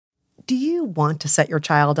Do you want to set your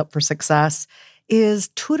child up for success? Is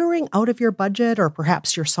tutoring out of your budget, or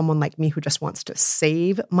perhaps you're someone like me who just wants to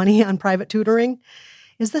save money on private tutoring?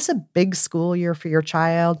 Is this a big school year for your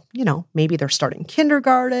child? Maybe they're starting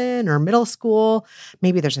kindergarten or middle school.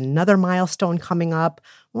 Maybe there's another milestone coming up.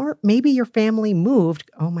 Or maybe your family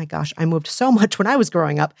moved. Oh my gosh, I moved so much when I was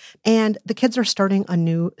growing up, and the kids are starting a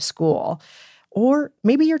new school. Or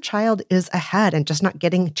maybe your child is ahead and just not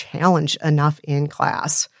getting challenged enough in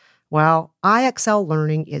class. Well, IXL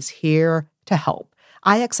Learning is here to help.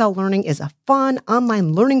 IXL Learning is a fun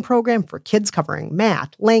online learning program for kids covering math,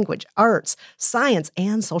 language, arts, science,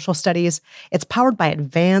 and social studies. It's powered by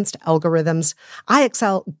advanced algorithms.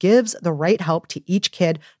 IXL gives the right help to each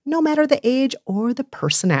kid, no matter the age or the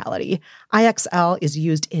personality. IXL is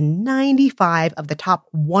used in 95 of the top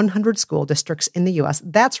 100 school districts in the U.S.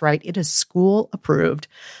 That's right, it is school approved.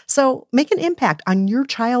 So make an impact on your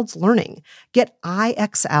child's learning. Get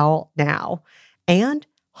IXL now. And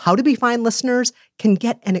How to Be Fine listeners can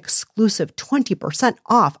get an exclusive 20%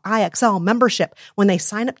 off IXL membership when they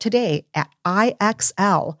sign up today at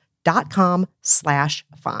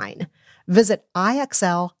IXL.com/fine. Visit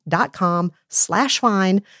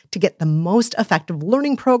IXL.com/fine to get the most effective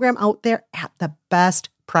learning program out there at the best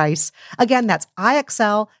price. Again, that's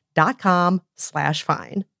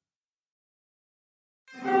IXL.com/fine.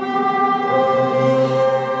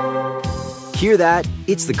 Hear that?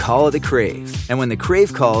 It's the call of the Crave. And when the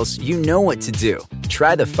Crave calls, you know what to do.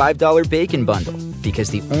 Try the $5 Bacon Bundle,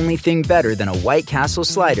 because the only thing better than a White Castle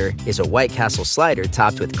slider is a White Castle slider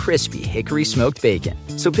topped with crispy hickory smoked bacon.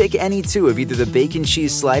 So pick any two of either the Bacon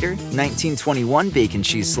Cheese Slider, 1921 Bacon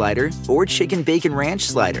Cheese Slider, or Chicken Bacon Ranch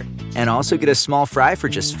Slider. And also get a small fry for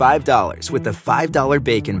just $5 with the $5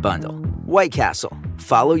 Bacon Bundle. White Castle.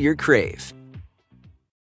 Follow your Crave.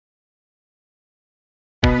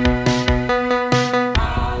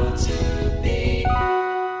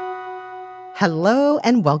 Hello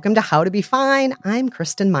and welcome to How to Be Fine. I'm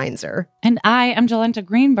Kristen Meinzer. And I am Jolenta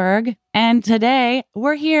Greenberg. And today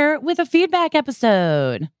we're here with a feedback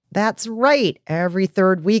episode. That's right. Every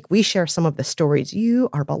third week, we share some of the stories you,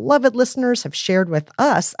 our beloved listeners, have shared with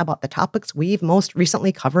us about the topics we've most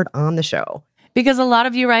recently covered on the show. Because a lot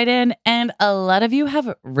of you write in and a lot of you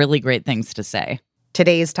have really great things to say.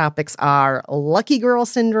 Today's topics are lucky girl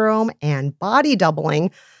syndrome and body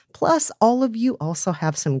doubling. Plus, all of you also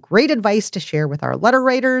have some great advice to share with our letter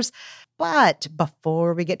writers. But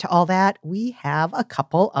before we get to all that, we have a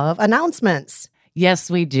couple of announcements.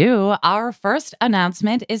 Yes, we do. Our first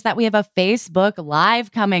announcement is that we have a Facebook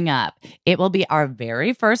Live coming up. It will be our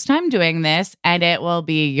very first time doing this, and it will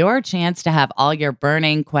be your chance to have all your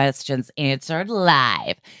burning questions answered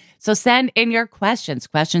live. So send in your questions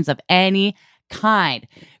of any kind.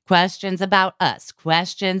 Questions about us,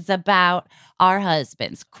 questions about our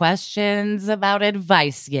husbands, questions about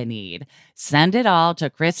advice you need. Send it all to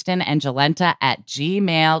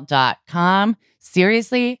kristenandjolenta@gmail.com.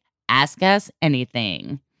 Seriously, ask us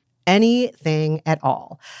anything. Anything at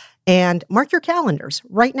all. And mark your calendars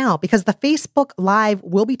right now, because the Facebook Live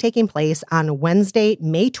will be taking place on Wednesday,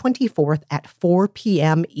 May 24th at 4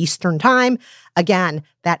 p.m. Eastern Time. Again,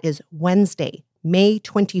 that is Wednesday, May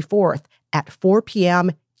 24th at 4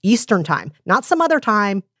 p.m. Eastern Time, not some other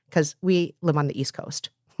time, because we live on the East Coast.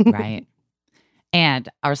 Right. And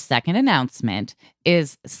our second announcement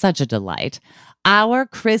is such a delight. Our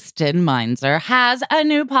Kristen Meinzer has a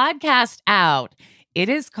new podcast out. It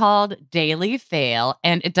is called Daily Fail,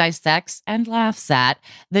 and it dissects and laughs at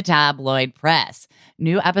the tabloid press.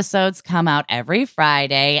 New episodes come out every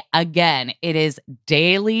Friday. Again, it is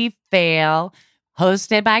Daily Fail,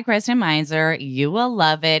 hosted by Kristen Meinzer. You will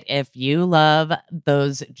love it if you love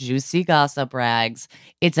those juicy gossip rags.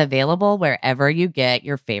 It's available wherever you get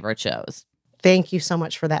your favorite shows. Thank you so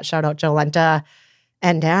much for that shout out, Jolenta.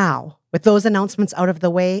 And now, with those announcements out of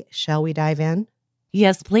the way, shall we dive in?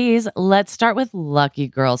 Yes, please. Let's start with lucky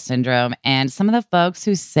girl syndrome and some of the folks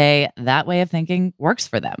who say that way of thinking works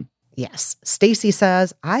for them. Yes. Stacy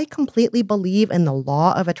says, I completely believe in the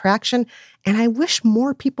law of attraction, and I wish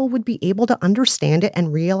more people would be able to understand it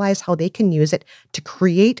and realize how they can use it to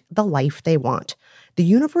create the life they want. The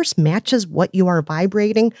universe matches what you are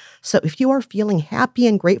vibrating, so if you are feeling happy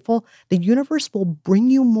and grateful, the universe will bring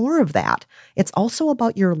you more of that. It's also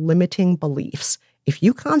about your limiting beliefs. If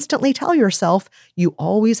you constantly tell yourself you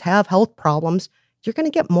always have health problems, you're going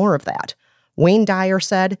to get more of that. Wayne Dyer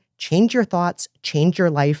said, change your thoughts, change your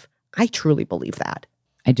life. I truly believe that.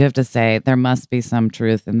 I do have to say there must be some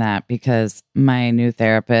truth in that, because my new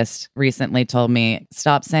therapist recently told me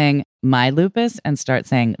stop saying my lupus and start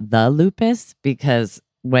saying the lupus, because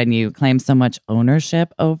when you claim so much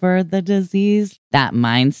ownership over the disease, that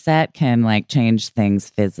mindset can like change things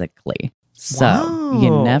physically. So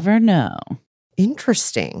you Wow. never know.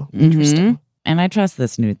 Interesting. And I trust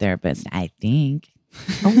this new therapist, I think.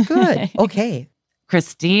 Oh, good. Okay.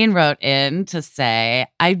 Christine wrote in to say,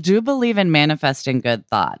 I do believe in manifesting good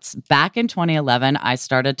thoughts. Back in 2011, I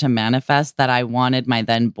started to manifest that I wanted my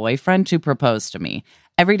then boyfriend to propose to me.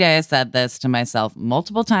 Every day I said this to myself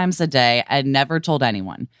multiple times a day and never told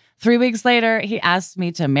anyone. 3 weeks later, he asked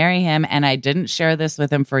me to marry him, and I didn't share this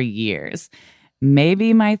with him for years.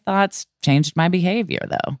 Maybe my thoughts changed my behavior,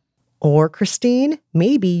 though. Or Christine,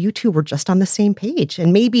 maybe you two were just on the same page.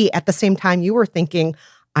 And maybe at the same time you were thinking,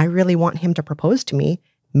 I really want him to propose to me.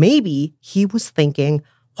 Maybe he was thinking,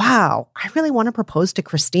 wow, I really want to propose to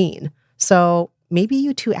Christine. So maybe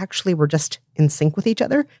you two actually were just in sync with each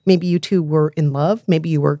other. Maybe you two were in love. Maybe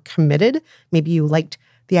you were committed. Maybe you liked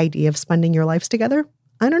the idea of spending your lives together.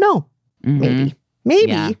 I don't know.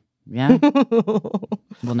 Maybe. Yeah.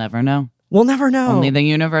 We'll never know. We'll never know. Only the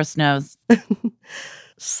universe knows.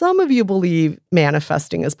 Some of you believe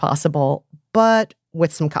manifesting is possible, but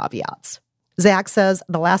with some caveats. Zach says,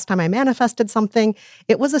 the last time I manifested something,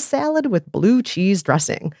 it was a salad with blue cheese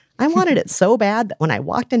dressing. I wanted it so bad that when I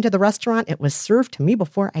walked into the restaurant, it was served to me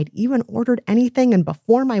before I'd even ordered anything and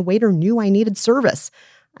before my waiter knew I needed service.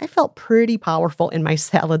 I felt pretty powerful in my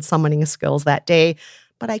salad summoning skills that day,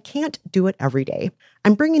 but I can't do it every day.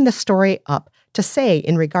 I'm bringing this story up to say,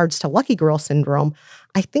 in regards to lucky girl syndrome,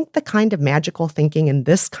 I think the kind of magical thinking in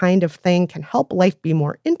this kind of thing can help life be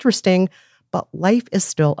more interesting, but life is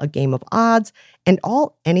still a game of odds, and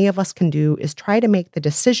all any of us can do is try to make the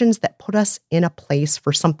decisions that put us in a place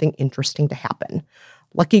for something interesting to happen.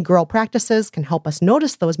 Lucky girl practices can help us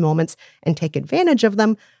notice those moments and take advantage of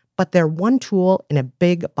them, but they're one tool in a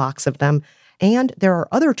big box of them, and there are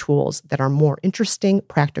other tools that are more interesting,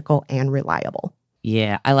 practical, and reliable.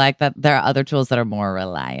 Yeah, I like that there are other tools that are more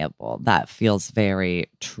reliable. That feels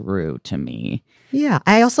very true to me. Yeah.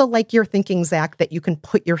 I also like your thinking, Zach, that you can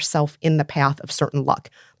put yourself in the path of certain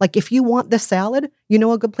luck. Like if you want this salad, you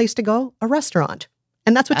know a good place to go? A restaurant.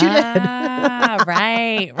 And that's what you did.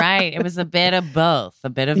 Right. It was a bit of both, a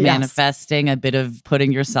bit of manifesting, a bit of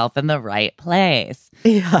putting yourself in the right place.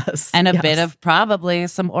 Yes. And a bit of probably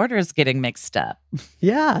some orders getting mixed up.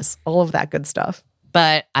 Yes. All of that good stuff.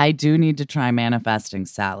 But I do need to try manifesting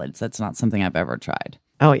salads. That's not something I've ever tried.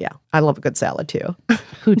 Oh, yeah. I love a good salad, too.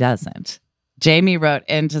 Who doesn't? Jamie wrote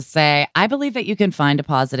in to say, I believe that you can find a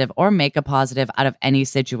positive or make a positive out of any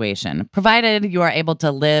situation, provided you are able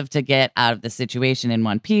to live to get out of the situation in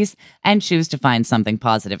one piece and choose to find something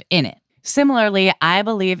positive in it. Similarly, I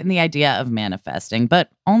believe in the idea of manifesting,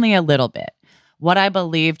 but only a little bit. What I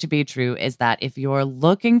believe to be true is that if you're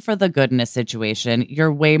looking for the good in a situation,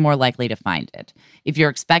 you're way more likely to find it. If you're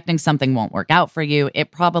expecting something won't work out for you, it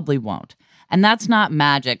probably won't. And that's not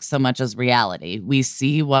magic so much as reality. We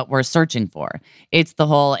see what we're searching for. It's the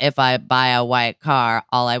whole, if I buy a white car,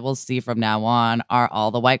 all I will see from now on are all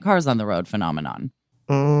the white cars on the road phenomenon.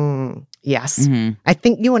 Yes. I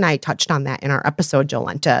think you and I touched on that in our episode,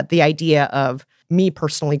 Jolenta, the idea of me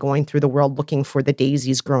personally going through the world looking for the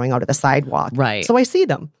daisies growing out of the sidewalk. Right. So I see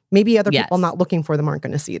them. Maybe other people not looking for them aren't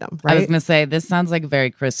going to see them, right? I was going to say, this sounds like a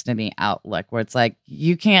very Kristen-y outlook where it's like,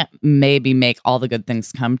 you can't maybe make all the good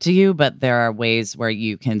things come to you, but there are ways where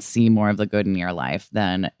you can see more of the good in your life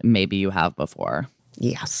than maybe you have before.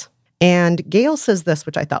 Yes. And Gail says this,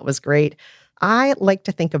 which I thought was great. I like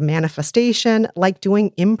to think of manifestation like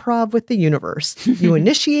doing improv with the universe. You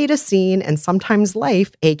initiate a scene and sometimes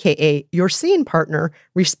life, aka your scene partner,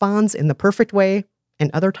 responds in the perfect way,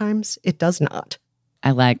 and other times it does not.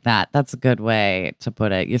 I like that. That's a good way to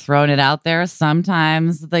put it. You're throwing it out there.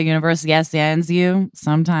 Sometimes the universe yes-ands you.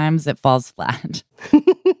 Sometimes it falls flat.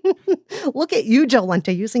 Look at you,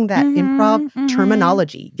 Jolenta, using that improv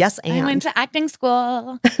terminology. Yes, and. I went to acting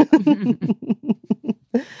school.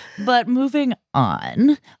 But moving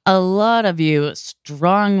on, a lot of you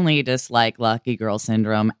strongly dislike lucky girl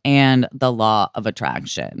syndrome and the law of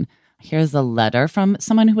attraction. Here's a letter from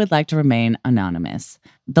someone who would like to remain anonymous.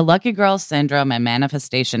 The lucky girl syndrome and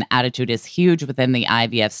manifestation attitude is huge within the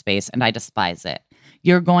IVF space, and I despise it.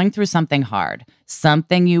 You're going through something hard,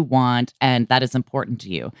 something you want, and that is important to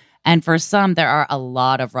you. And for some, there are a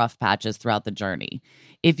lot of rough patches throughout the journey.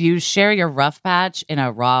 If you share your rough patch in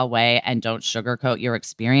a raw way and don't sugarcoat your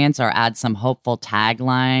experience or add some hopeful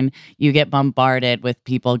tagline, you get bombarded with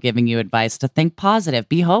people giving you advice to think positive,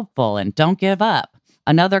 be hopeful, and don't give up.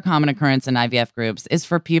 Another common occurrence in IVF groups is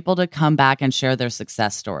for people to come back and share their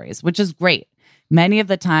success stories, which is great. Many of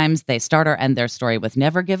the times they start or end their story with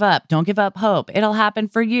never give up, don't give up hope, it'll happen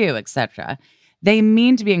for you, etc. They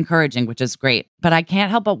mean to be encouraging, which is great, but I can't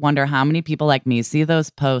help but wonder how many people like me see those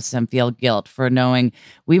posts and feel guilt for knowing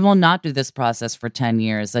we will not do this process for 10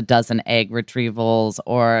 years, a dozen egg retrievals,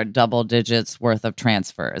 or double digits worth of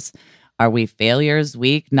transfers. Are we failures,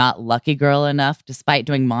 weak, not lucky girl enough, despite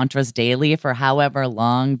doing mantras daily for however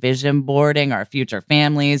long, vision boarding our future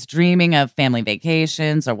families, dreaming of family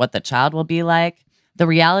vacations or what the child will be like? The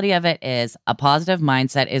reality of it is a positive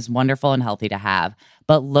mindset is wonderful and healthy to have,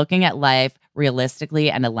 but looking at life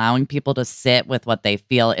realistically and allowing people to sit with what they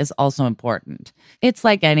feel is also important. It's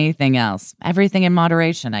like anything else, everything in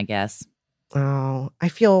moderation, I guess. Oh, I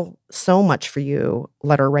feel so much for you,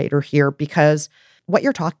 letter writer here, because what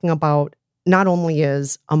you're talking about not only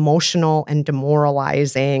is emotional and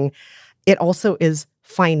demoralizing, it also is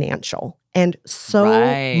financial. And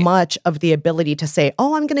so much of the ability to say,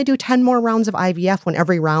 oh, I'm going to do 10 more rounds of IVF when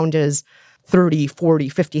every round is $30,000,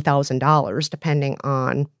 $40,000, $50,000, depending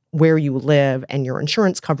on where you live and your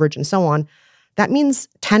insurance coverage and so on. That means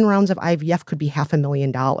 10 rounds of IVF could be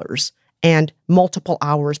 $500,000 and multiple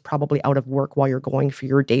hours probably out of work while you're going for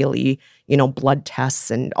your daily, blood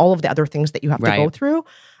tests and all of the other things that you have to go through.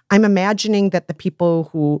 I'm imagining that the people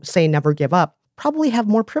who say never give up probably have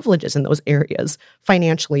more privileges in those areas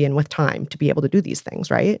financially and with time to be able to do these things,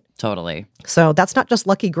 right? Totally. So that's not just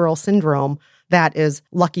lucky girl syndrome. That is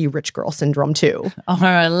lucky rich girl syndrome too.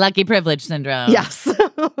 Or lucky privilege syndrome. Yes.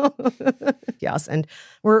 Yes. And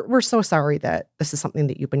we're so sorry that this is something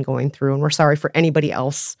that you've been going through. And we're sorry for anybody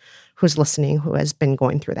else who's listening who has been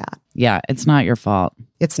going through that. Yeah, it's not your fault.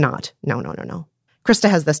 It's not. No.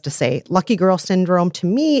 Krista has this to say, lucky girl syndrome to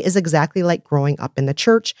me is exactly like growing up in the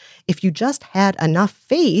church. If you just had enough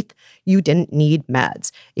faith, you didn't need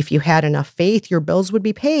meds. If you had enough faith, your bills would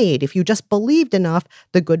be paid. If you just believed enough,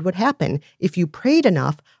 the good would happen. If you prayed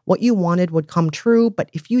enough, what you wanted would come true.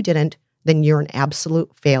 But if you didn't, then you're an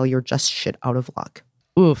absolute failure, just shit out of luck.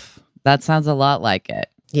 Oof, that sounds a lot like it.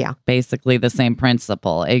 Yeah. Basically the same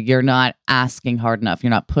principle. You're not asking hard enough.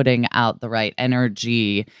 You're not putting out the right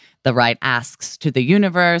energy, the right asks to the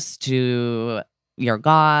universe, to your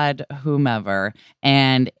God, whomever.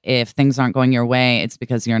 And if things aren't going your way, it's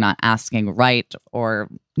because you're not asking right or,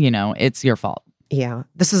 it's your fault. Yeah.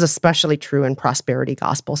 This is especially true in prosperity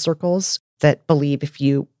gospel circles that believe if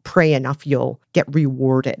you pray enough, you'll get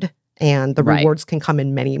rewarded. And the rewards can come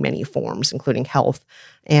in many, many forms, including health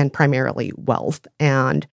and primarily wealth.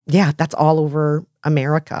 And yeah, that's all over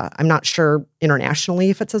America. I'm not sure internationally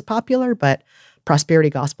if it's as popular, but prosperity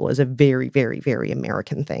gospel is a very, very, very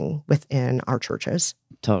American thing within our churches.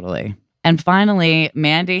 Totally. And finally,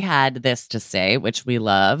 Mandy had this to say, which we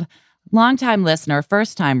love. Longtime listener,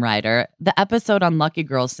 first-time writer, the episode on Lucky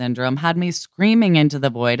Girl Syndrome had me screaming into the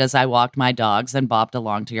void as I walked my dogs and bopped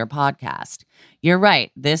along to your podcast. You're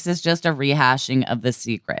right. This is just a rehashing of The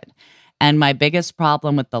Secret. And my biggest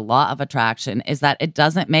problem with the law of attraction is that it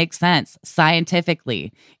doesn't make sense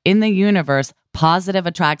scientifically. In the universe, positive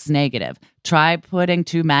attracts negative. Try putting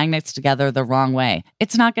two magnets together the wrong way.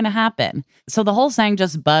 It's not going to happen. So the whole saying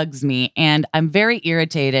just bugs me, and I'm very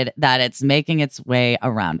irritated that it's making its way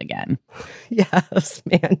around again. Yes,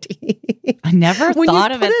 Mandy. I never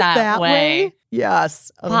thought of it that way.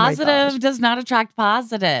 Yes. Oh positive does not attract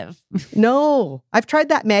positive. No, I've tried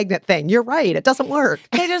that magnet thing. You're right. It doesn't work.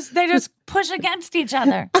 They just push against each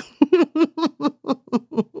other.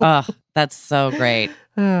 Oh, that's so great.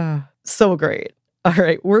 So great. All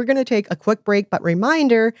right, we're going to take a quick break, but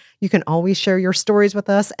reminder, you can always share your stories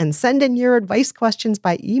with us and send in your advice questions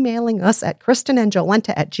by emailing us at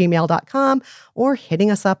KristenandJolenta@gmail.com or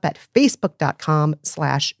hitting us up at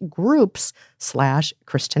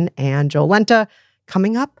Facebook.com/groups/KristenandJolenta.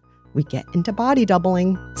 Coming up, we get into body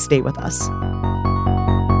doubling. Stay with us.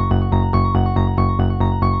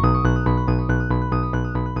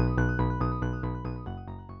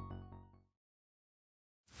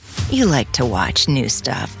 You like to watch new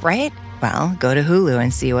stuff, right? Well, go to Hulu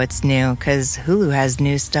and see what's new, because Hulu has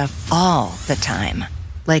new stuff all the time.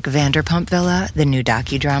 Like Vanderpump Villa, the new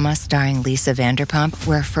docudrama starring Lisa Vanderpump,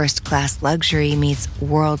 where first-class luxury meets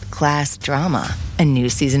world-class drama. A new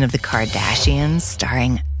season of The Kardashians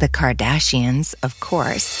starring The Kardashians, of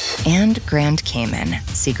course. And Grand Cayman,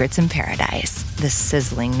 Secrets in Paradise, the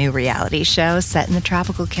sizzling new reality show set in the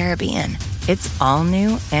tropical Caribbean. It's all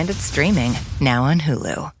new and it's streaming now on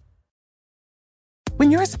Hulu. When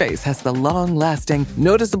your space has the long-lasting,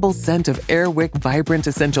 noticeable scent of Airwick Vibrant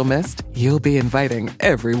Essential Mist, you'll be inviting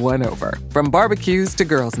everyone over. From barbecues to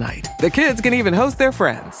girls' night, the kids can even host their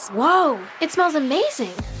friends. Whoa, it smells amazing.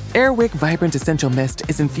 Airwick Vibrant Essential Mist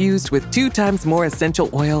is infused with 2 times more essential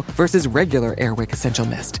oil versus regular Airwick Essential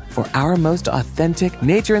Mist for our most authentic,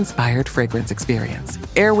 nature-inspired fragrance experience.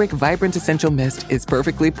 Airwick Vibrant Essential Mist is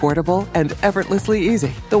perfectly portable and effortlessly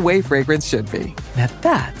easy, the way fragrance should be. Now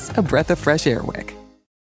that's a breath of fresh Airwick.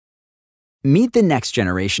 Meet the next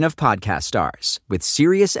generation of podcast stars with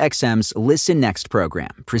SiriusXM's Listen Next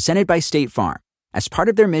program, presented by State Farm. As part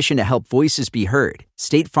of their mission to help voices be heard,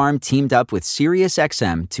 State Farm teamed up with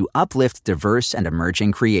SiriusXM to uplift diverse and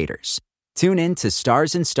emerging creators. Tune in to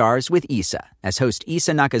Stars and Stars with Issa, as host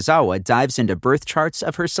Issa Nakazawa dives into birth charts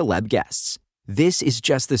of her celeb guests. This is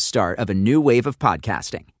just the start of a new wave of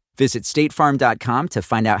podcasting. Visit statefarm.com to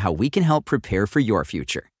find out how we can help prepare for your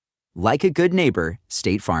future. Like a good neighbor,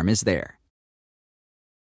 State Farm is there.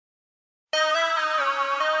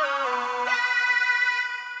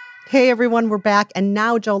 Hey everyone, we're back. And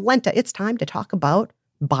now, Jolenta, it's time to talk about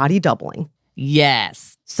body doubling.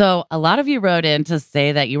 Yes. So a lot of you wrote in to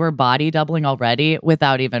say that you were body doubling already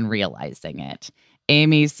without even realizing it.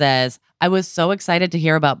 Amy says, I was so excited to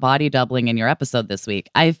hear about body doubling in your episode this week.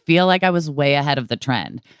 I feel like I was way ahead of the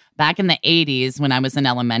trend. Back in the 80s, when I was in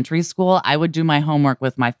elementary school, I would do my homework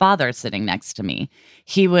with my father sitting next to me.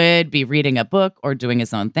 He would be reading a book or doing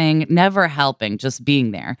his own thing, never helping, just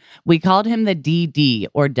being there. We called him the DD,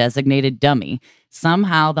 or designated dummy.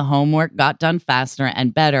 Somehow the homework got done faster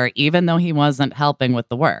and better, even though he wasn't helping with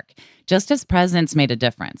the work. Just his presence made a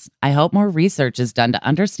difference. I hope more research is done to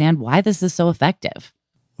understand why this is so effective.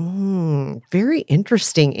 Very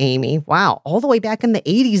interesting, Amy. Wow, all the way back in the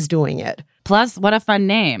 80s doing it. Plus, what a fun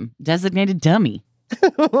name, designated dummy.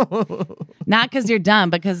 Not because you're dumb,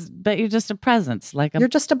 but you're just a presence, you're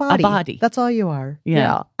just a body. A body. That's all you are.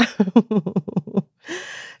 Yeah.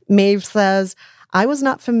 Maeve says, I was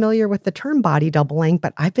not familiar with the term body doubling,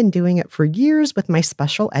 but I've been doing it for years with my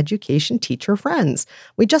special education teacher friends.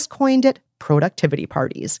 We just coined it productivity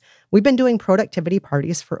parties. We've been doing productivity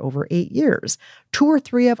parties for over 8 years. 2 or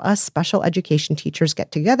 3 of us special education teachers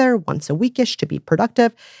get together once a weekish to be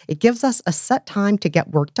productive. It gives us a set time to get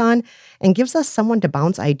work done and gives us someone to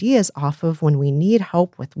bounce ideas off of when we need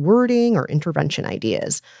help with wording or intervention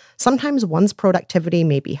ideas. Sometimes one's productivity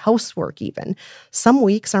may be housework even. Some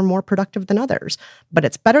weeks are more productive than others, but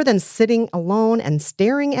it's better than sitting alone and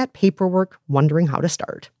staring at paperwork, wondering how to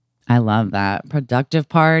start. I love that. Productive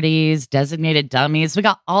parties, designated dummies. We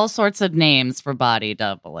got all sorts of names for body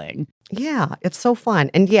doubling. Yeah, it's so fun.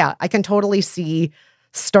 And yeah, I can totally see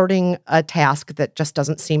starting a task that just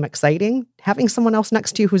doesn't seem exciting, having someone else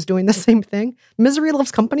next to you who's doing the same thing. Misery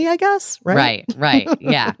loves company, I guess, right? Right.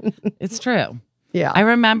 Yeah, it's true. Yeah. I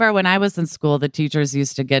remember when I was in school, the teachers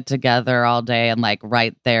used to get together all day and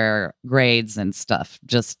write their grades and stuff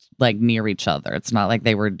just near each other. It's not like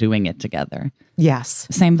they were doing it together. Yes.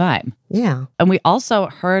 Same vibe. Yeah. And we also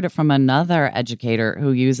heard from another educator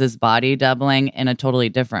who uses body doubling in a totally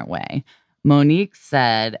different way. Monique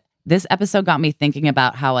said, this episode got me thinking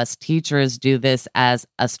about how us teachers do this as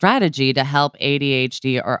a strategy to help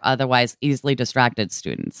ADHD or otherwise easily distracted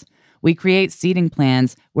students. We create seating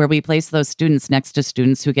plans where we place those students next to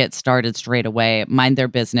students who get started straight away, mind their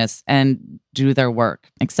business, and do their work,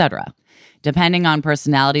 etc. Depending on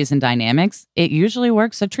personalities and dynamics, it usually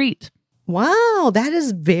works a treat. Wow, that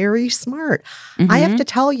is very smart. I have to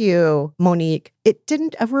tell you, Monique, it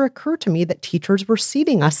didn't ever occur to me that teachers were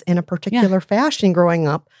seating us in a particular fashion growing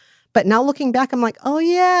up. But now looking back, I'm like, oh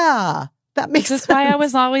yeah, that makes sense. Is this why I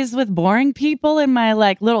was always with boring people in my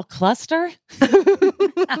little cluster?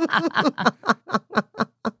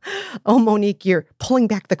 Oh, Monique, you're pulling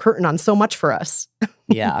back the curtain on so much for us.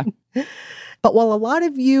 Yeah. But while a lot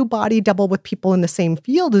of you body double with people in the same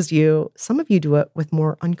field as you, some of you do it with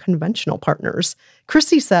more unconventional partners.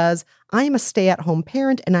 Chrissy says, I am a stay-at-home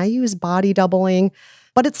parent and I use body doubling,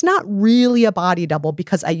 but it's not really a body double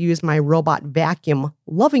because I use my robot vacuum,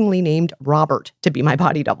 lovingly named Robert, to be my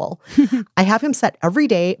body double. I have him set every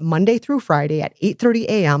day, Monday through Friday at 8:30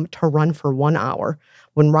 a.m. to run for 1 hour.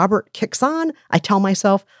 When Robert kicks on, I tell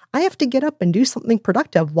myself I have to get up and do something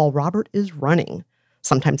productive while Robert is running.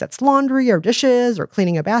 Sometimes it's laundry or dishes or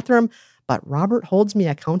cleaning a bathroom, but Robert holds me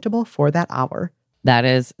accountable for that hour. That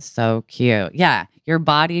is so cute. Yeah, your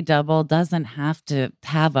body double doesn't have to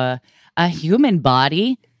have a human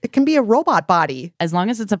body. It can be a robot body. As long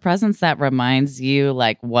as it's a presence that reminds you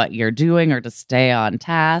what you're doing or to stay on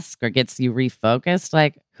task or gets you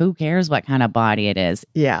refocused, who cares what kind of body it is?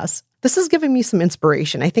 Yes. This is giving me some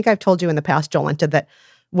inspiration. I think I've told you in the past, Jolenta, that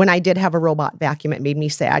when I did have a robot vacuum, it made me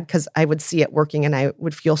sad because I would see it working and I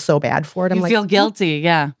would feel so bad for it. You feel guilty,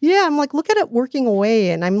 yeah. Yeah, I'm like, look at it working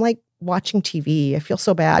away. And I'm like watching TV. I feel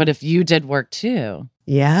so bad. But if you did work too.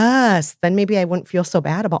 Yes, then maybe I wouldn't feel so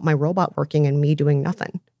bad about my robot working and me doing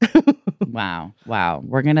nothing. Wow.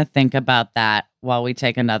 We're going to think about that while we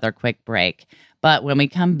take another quick break. But when we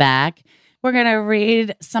come back, we're going to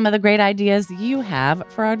read some of the great ideas you have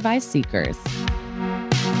for our advice seekers.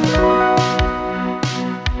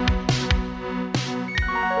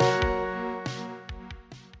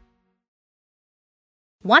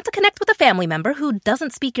 Want to connect with a family member who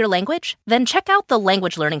doesn't speak your language? Then check out the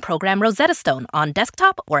language learning program Rosetta Stone on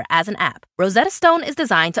desktop or as an app. Rosetta Stone is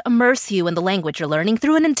designed to immerse you in the language you're learning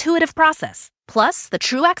through an intuitive process. Plus, the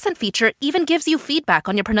True Accent feature even gives you feedback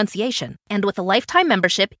on your pronunciation. And with a lifetime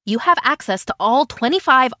membership, you have access to all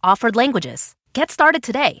 25 offered languages. Get started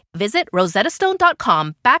today. Visit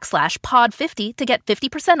rosettastone.com/pod50 to get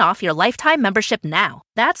 50% off your lifetime membership now.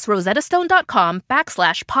 That's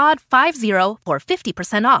rosettastone.com/pod50 for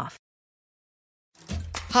 50% off.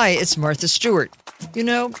 Hi, it's Martha Stewart. You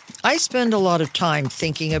know, I spend a lot of time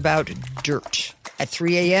thinking about dirt. At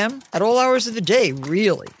 3 a.m., at all hours of the day,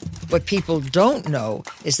 really. What people don't know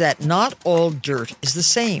is that not all dirt is the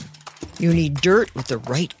same. You need dirt with the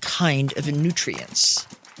right kind of nutrients.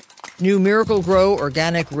 New Miracle-Gro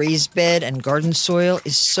organic raised bed and garden soil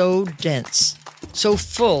is so dense, so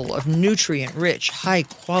full of nutrient-rich,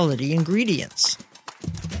 high-quality ingredients.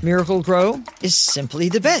 Miracle-Gro is simply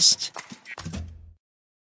the best.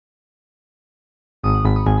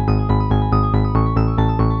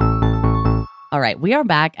 All right, we are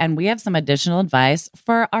back and we have some additional advice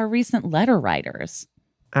for our recent letter writers.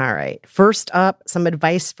 All right. First up, some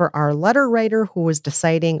advice for our letter writer who was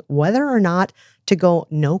deciding whether or not to go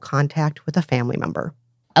no contact with a family member.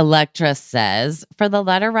 Electra says, for the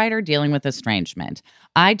letter writer dealing with estrangement,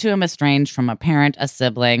 I too am estranged from a parent, a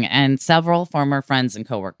sibling, and several former friends and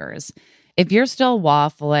coworkers. If you're still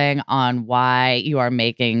waffling on why you are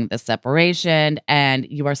making the separation and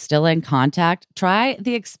you are still in contact, try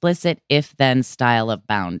the explicit if-then style of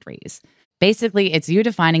boundaries. Basically, it's you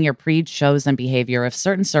defining your pre-chosen behavior if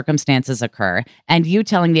certain circumstances occur, and you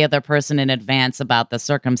telling the other person in advance about the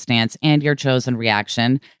circumstance and your chosen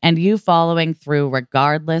reaction, and you following through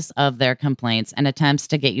regardless of their complaints and attempts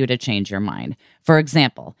to get you to change your mind. For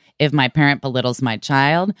example, if my parent belittles my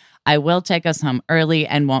child, I will take us home early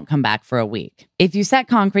and won't come back for a week. If you set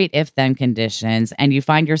concrete if-then conditions and you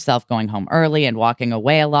find yourself going home early and walking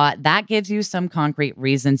away a lot, that gives you some concrete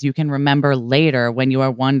reasons you can remember later when you are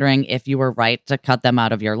wondering if you were right to cut them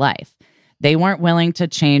out of your life. They weren't willing to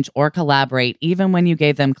change or collaborate even when you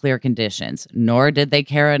gave them clear conditions, nor did they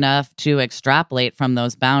care enough to extrapolate from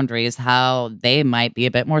those boundaries how they might be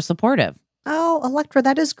a bit more supportive. Oh, Electra,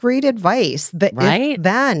 that is great advice. The Right? if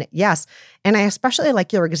then, yes. And I especially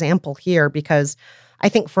like your example here because I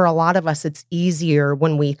think for a lot of us, it's easier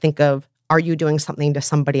when we think of, are you doing something to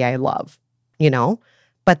somebody I love? You know?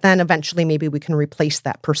 But then eventually maybe we can replace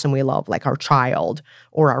that person we love, like our child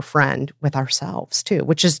or our friend, with ourselves too,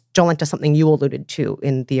 which is, Jolenta, something you alluded to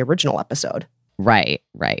in the original episode. Right.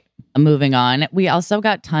 Moving on, we also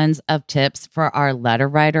got tons of tips for our letter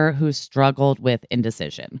writer who struggled with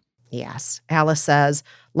indecision. Yes. Alice says,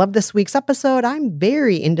 love this week's episode. I'm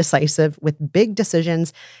very indecisive with big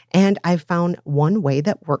decisions, and I've found one way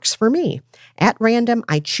that works for me. At random,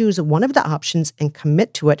 I choose one of the options and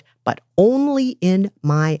commit to it, but only in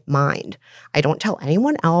my mind. I don't tell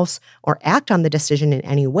anyone else or act on the decision in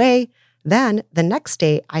any way. Then the next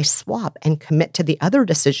day, I swap and commit to the other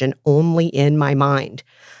decision only in my mind.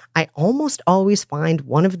 I almost always find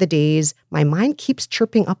one of the days my mind keeps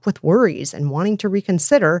chirping up with worries and wanting to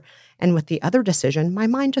reconsider, and with the other decision, my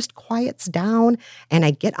mind just quiets down and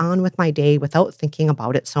I get on with my day without thinking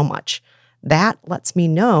about it so much. That lets me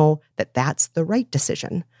know that that's the right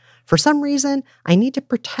decision. For some reason, I need to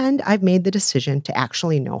pretend I've made the decision to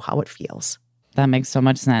actually know how it feels. That makes so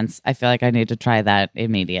much sense. I feel like I need to try that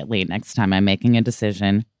immediately next time I'm making a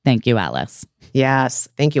decision. Thank you, Alice. Yes.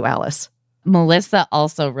 Thank you, Alice. Melissa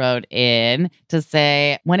also wrote in to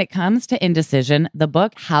say, when it comes to indecision, the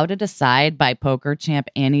book How to Decide by poker champ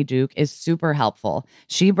Annie Duke is super helpful.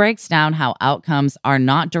 She breaks down how outcomes are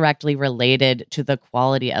not directly related to the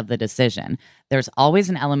quality of the decision. There's always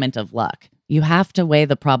an element of luck. You have to weigh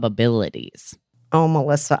the probabilities. Oh,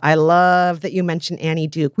 Melissa, I love that you mentioned Annie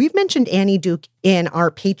Duke. We've mentioned Annie Duke in our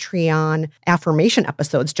Patreon affirmation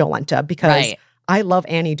episodes, Jolenta, because I love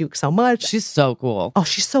Annie Duke so much. She's so cool. Oh,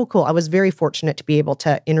 she's so cool. I was very fortunate to be able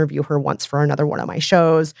to interview her once for another one of my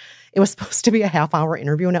shows. It was supposed to be a half-hour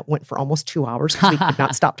interview, and it went for almost 2 hours because we could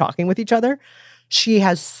not stop talking with each other. She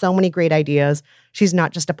has so many great ideas. She's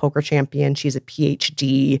not just a poker champion. She's a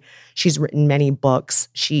PhD. She's written many books.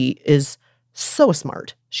 She is so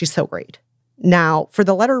smart. She's so great. Now, for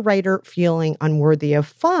the letter writer feeling unworthy of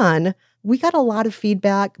fun, we got a lot of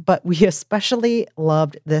feedback, but we especially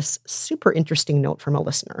loved this super interesting note from a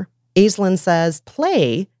listener. Aislinn says,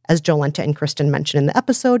 play, as Jolenta and Kristen mentioned in the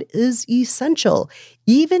episode, is essential.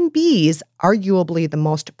 Even bees, arguably the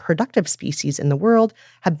most productive species in the world,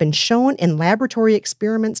 have been shown in laboratory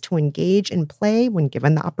experiments to engage in play when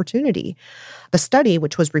given the opportunity. The study,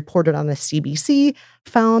 which was reported on the CBC,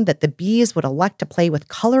 found that the bees would elect to play with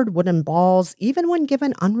colored wooden balls even when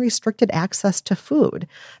given unrestricted access to food.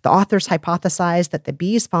 The authors hypothesized that the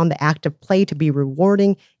bees found the act of play to be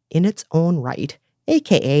rewarding in its own right,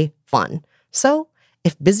 aka fun. So,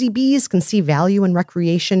 if busy bees can see value in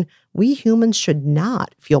recreation, we humans should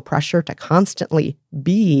not feel pressure to constantly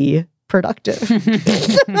be productive.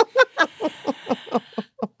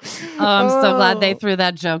 I'm so glad they threw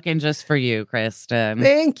that joke in just for you, Kristen.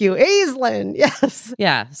 Thank you, Aislinn. Yes.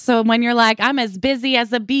 Yeah. So when you're like, I'm as busy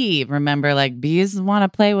as a bee, remember, like, bees want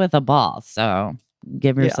to play with a ball. So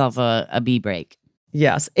give yourself a bee break.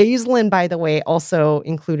 Yes. Aislinn, by the way, also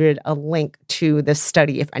included a link to this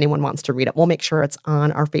study if anyone wants to read it. We'll make sure it's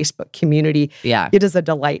on our Facebook community. Yeah. It is a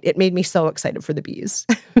delight. It made me so excited for the bees.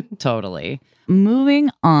 Totally. Moving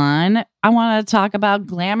on, I want to talk about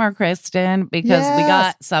glamour, Kristen, because we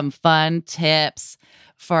got some fun tips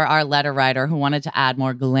for our letter writer who wanted to add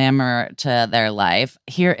more glamour to their life.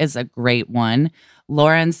 Here is a great one.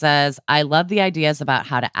 Lauren says, I love the ideas about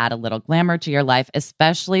how to add a little glamour to your life,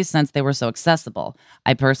 especially since they were so accessible.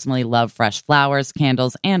 I personally love fresh flowers,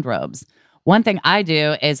 candles, and robes. One thing I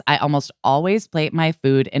do is I almost always plate my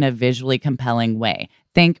food in a visually compelling way.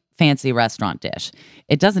 Think fancy restaurant dish.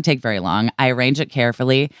 It doesn't take very long. I arrange it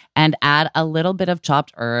carefully and add a little bit of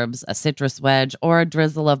chopped herbs, a citrus wedge, or a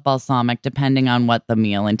drizzle of balsamic, depending on what the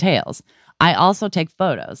meal entails. I also take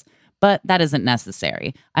photos, but that isn't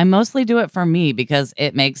necessary. I mostly do it for me because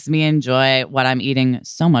it makes me enjoy what I'm eating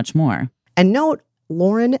so much more. And note,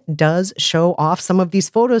 Lauren does show off some of these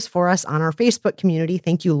photos for us on our Facebook community.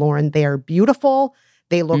 Thank you, Lauren. They are beautiful.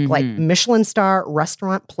 They look like Michelin star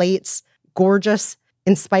restaurant plates. Gorgeous.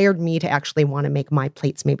 Inspired me to actually want to make my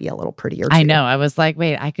plates maybe a little prettier, too. I know. I was like,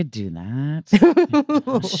 wait, I could do that.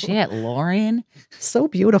 Oh, shit, Lauren. So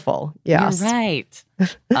beautiful. Yes. You're right.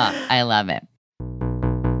 I love it.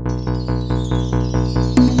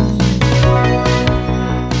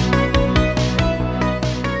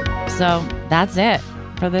 So that's it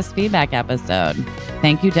for this feedback episode.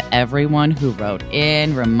 Thank you to everyone who wrote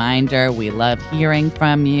in. Reminder, we love hearing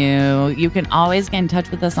from you. You can always get in touch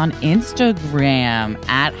with us on Instagram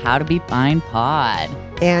at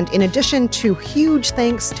HowToBeFinePod. And in addition to huge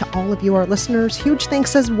thanks to all of you, our listeners, huge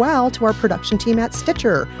thanks as well to our production team at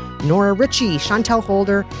Stitcher, Nora Ritchie, Chantel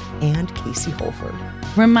Holder, and Casey Holford.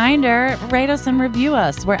 Reminder, rate us and review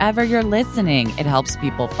us wherever you're listening. It helps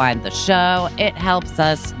people find the show. It helps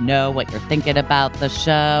us know what you're thinking about the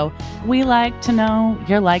show. We like to know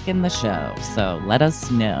you're liking the show, so let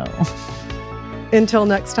us know. Until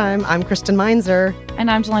next time, I'm Kristen Meinzer.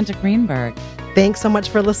 And I'm Jolenta Greenberg. Thanks so much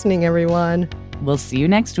for listening, everyone. We'll see you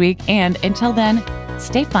next week, and until then,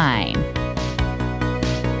 stay fine.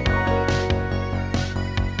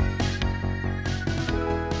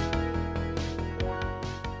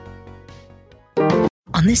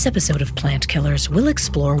 On this episode of Plant Killers, we'll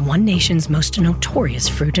explore one nation's most notorious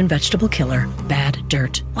fruit and vegetable killer, bad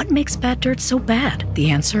dirt. What makes bad dirt so bad?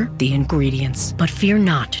 The answer? The ingredients. But fear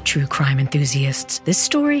not, true crime enthusiasts. This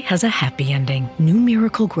story has a happy ending. New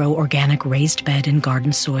Miracle-Gro Organic Raised Bed and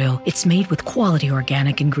Garden Soil. It's made with quality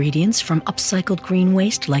organic ingredients from upcycled green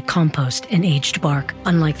waste like compost and aged bark.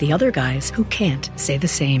 Unlike the other guys who can't say the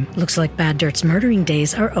same. Looks like bad dirt's murdering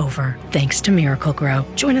days are over, thanks to Miracle-Gro.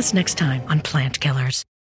 Join us next time on Plant Killers.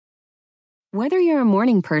 Whether you're a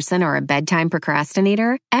morning person or a bedtime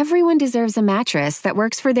procrastinator, everyone deserves a mattress that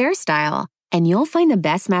works for their style. And you'll find the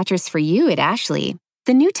best mattress for you at Ashley.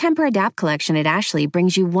 The new Tempur-Adapt collection at Ashley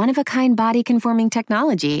brings you one-of-a-kind body-conforming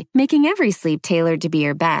technology, making every sleep tailored to be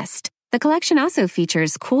your best. The collection also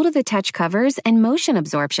features cool-to-the-touch covers and motion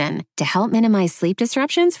absorption to help minimize sleep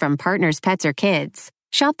disruptions from partners, pets, or kids.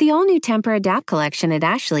 Shop the all-new Tempur-Adapt collection at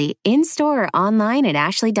Ashley, in-store or online at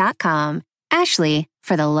ashley.com. Ashley,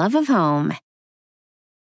 for the love of home.